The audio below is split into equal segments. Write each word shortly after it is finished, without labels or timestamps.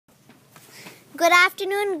Good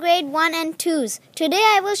afternoon, grade 1 and 2s. Today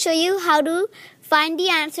I will show you how to find the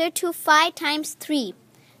answer to 5 times 3.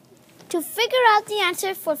 To figure out the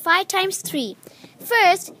answer for 5 times 3,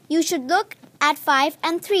 first you should look at 5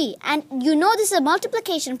 and 3. And you know this is a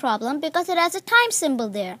multiplication problem because it has a time symbol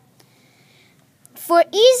there.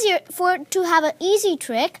 To have an easy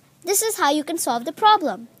trick, this is how you can solve the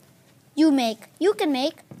problem. You can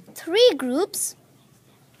make 3 groups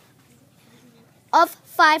of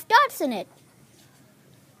 5 dots in it.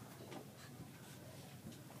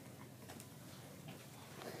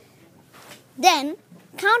 Then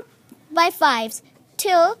count by 5s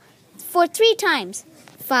for 3 times.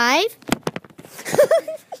 5.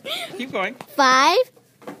 Keep going. 5,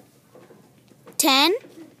 10,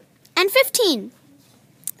 and 15.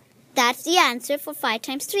 That's the answer for 5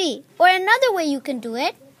 times 3. Or another way you can do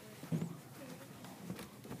it,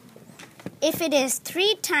 if it is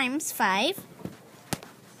 3 times 5,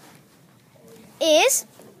 is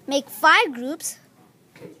make 5 groups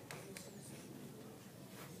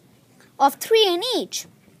of 3 in each.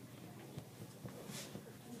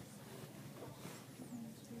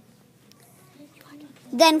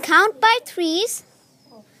 Then count by 3s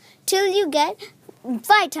till you get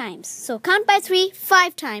 5 times. So count by 3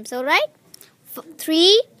 5 times, alright?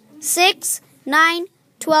 3, 6, 9,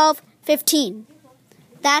 12, 15.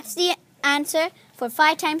 That's the answer for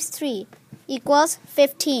 5 times 3 equals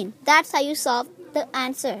 15. That's how you solve the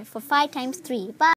answer for 5 times 3. Bye.